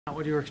Not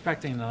what you were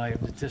expecting tonight.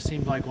 It just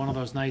seemed like one of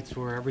those nights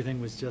where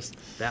everything was just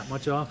that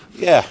much off.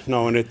 Yeah,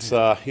 no, and it's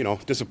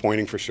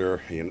disappointing for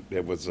sure.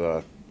 It was.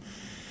 I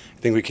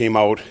think we came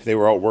out. They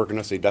were outworking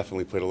us. They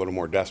definitely played a little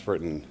more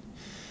desperate, and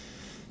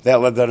that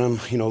led to them,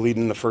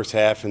 leading the first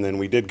half. And then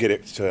we did get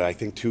it to I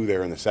think 2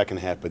 there in the second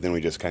half, but then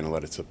we just kind of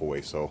let it slip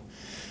away. So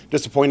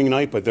disappointing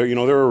night, but they're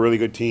a really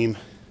good team.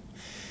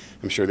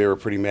 I'm sure they were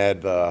pretty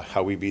mad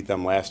how we beat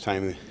them last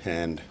time,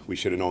 and we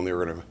should have known they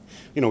were going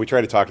to. We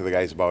tried to talk to the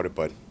guys about it,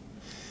 but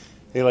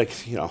they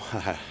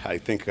I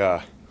think,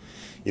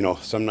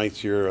 some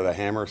nights you're the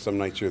hammer, some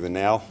nights you're the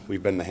nail.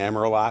 We've been the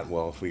hammer a lot.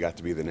 Well, we got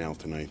to be the nail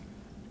tonight.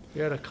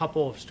 You had a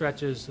couple of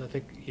stretches. I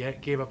think you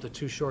gave up the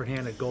 2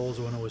 shorthanded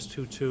goals when it was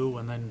 2-2,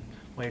 and then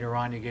later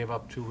on you gave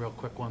up 2 real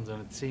quick ones, and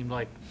it seemed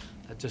like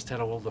that just had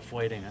a little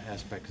deflating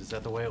aspect. Is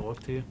that the way it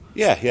looked to you?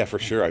 Yeah, for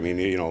sure. I mean,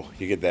 you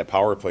get that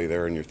power play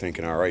there, and you're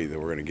thinking, all right, that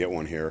we're going to get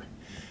one here,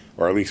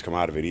 or at least come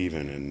out of it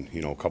even.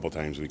 And a couple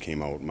times we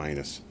came out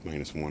minus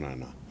 1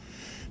 on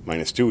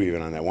 -2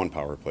 even on that 1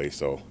 power play.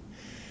 So,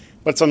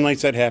 but some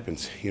nights that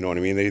happens. You know what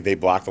I mean? They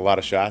blocked a lot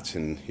of shots,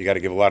 and you got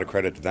to give a lot of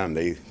credit to them.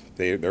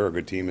 They're a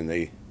good team, and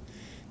they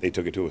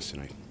took it to us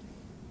tonight.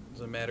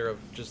 Is it a matter of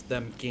just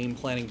them game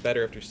planning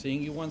better after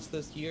seeing you once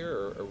this year,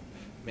 or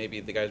maybe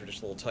the guys were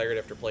just a little tired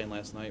after playing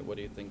last night? What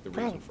do you think the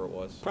reason for it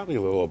was? Probably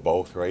a little of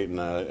both, right? And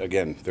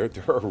again, they're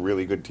a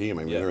really good team.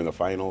 I mean, Yeah. they're in the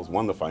finals,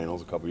 won the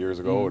finals a couple years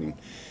ago, and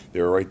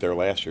they were right there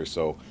last year.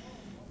 So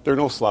they're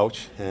no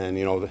slouch, and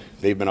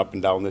they've been up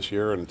and down this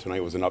year, and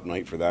tonight was an up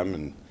night for them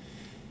and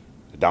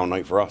a down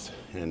night for us.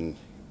 And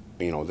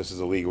this is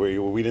a league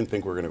where we didn't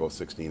think we were going to go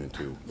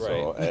 16-2. Right.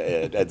 So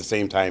at the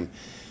same time,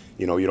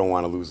 you don't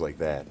want to lose like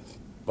that.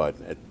 But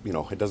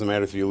it doesn't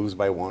matter if you lose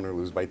by 1 or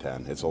lose by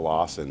 10. It's a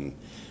loss, and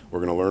we're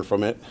going to learn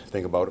from it.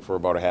 Think about it for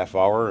about a half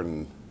hour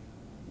and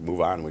move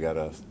on. We got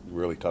a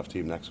really tough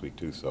team next week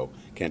too, so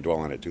can't dwell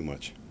on it too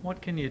much.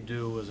 What can you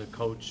do as a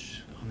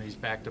coach on these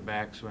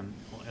back-to-backs when,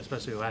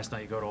 especially last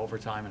night, you go to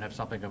overtime and have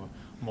something of an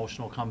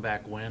emotional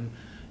comeback win?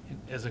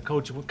 As a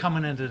coach,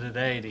 coming into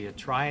today, do you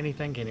try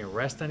anything? Can you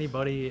rest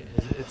anybody?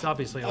 It's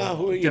obviously a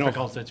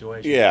difficult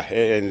situation. Yeah,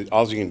 and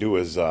all you can do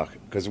is,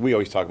 because we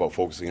always talk about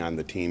focusing on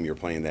the team you're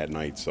playing that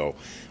night, so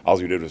all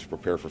we did was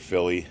prepare for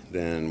Philly.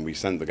 Then we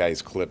sent the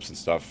guys clips and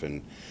stuff,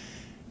 and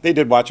they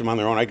did watch them on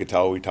their own. I could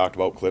tell we talked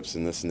about clips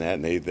and this and that,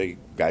 and they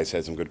guys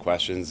had some good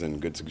questions and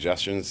good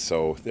suggestions,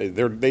 so they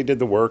did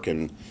the work.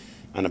 And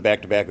on a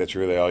back-to-back, that's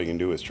really all you can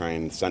do is try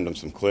and send them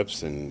some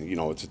clips. And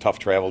it's a tough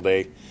travel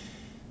day.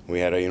 We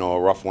had a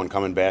rough one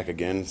coming back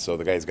again, so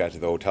the guys got to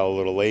the hotel a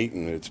little late,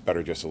 and it's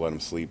better just to let them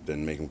sleep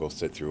than make them go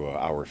sit through an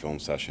hour film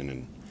session.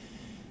 And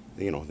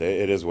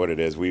it is what it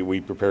is. We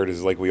prepared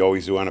as like we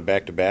always do on a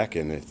back-to-back,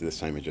 and this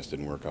time it just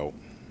didn't work out.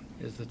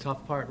 Is the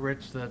tough part,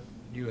 Rich, that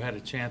you had a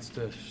chance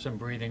to some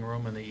breathing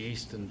room in the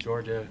East, and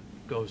Georgia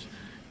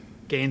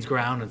gains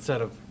ground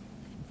instead of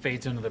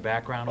fades into the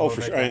background a little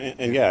for bit? sure.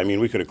 And yeah, I mean,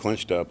 we could have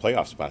clinched a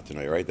playoff spot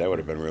tonight, right? That would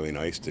have been really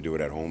nice to do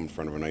it at home in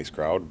front of a nice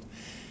crowd.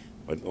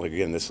 But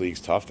again, this league's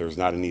tough. There's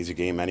not an easy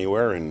game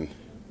anywhere, and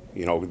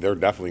they're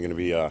definitely going to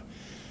be a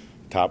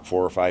top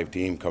 4 or 5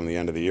 team come the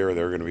end of the year.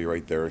 They're going to be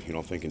right there,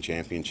 thinking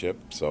championship.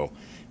 So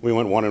we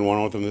went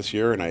 1-1 with them this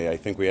year, and I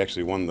think we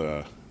actually won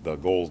the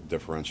goal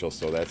differential.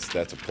 So that's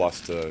a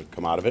plus to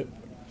come out of it.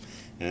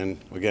 And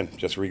again,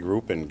 just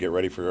regroup and get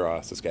ready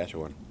for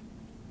Saskatchewan.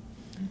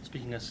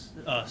 Speaking of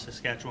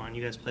Saskatchewan,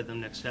 you guys play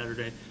them next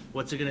Saturday.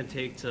 What's it going to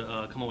take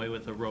to come away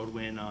with a road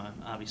win?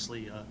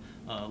 Obviously,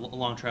 a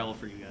long travel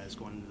for you guys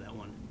going into that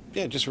one.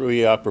 Yeah, just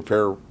really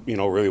prepare,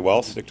 really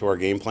well, stick to our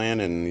game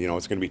plan, and,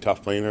 it's going to be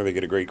tough playing there. They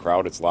get a great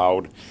crowd. It's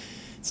loud.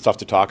 It's tough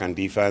to talk on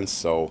defense,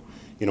 so,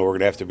 we're going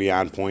to have to be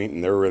on point,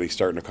 and they're really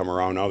starting to come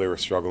around now. They were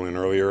struggling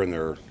earlier, and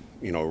they're,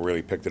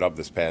 really picked it up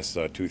this past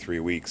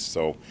 2-3 weeks.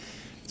 So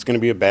it's going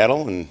to be a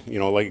battle, and,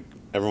 like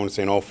everyone's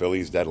saying, oh,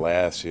 Philly's dead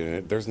last.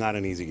 There's not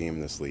an easy game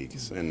in this league,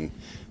 and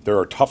there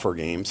are tougher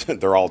games.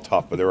 They're all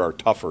tough, but there are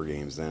tougher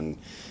games, and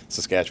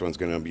Saskatchewan's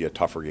going to be a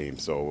tougher game.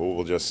 So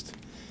we'll just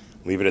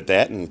leave it at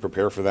that and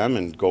prepare for them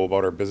and go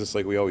about our business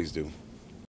like we always do.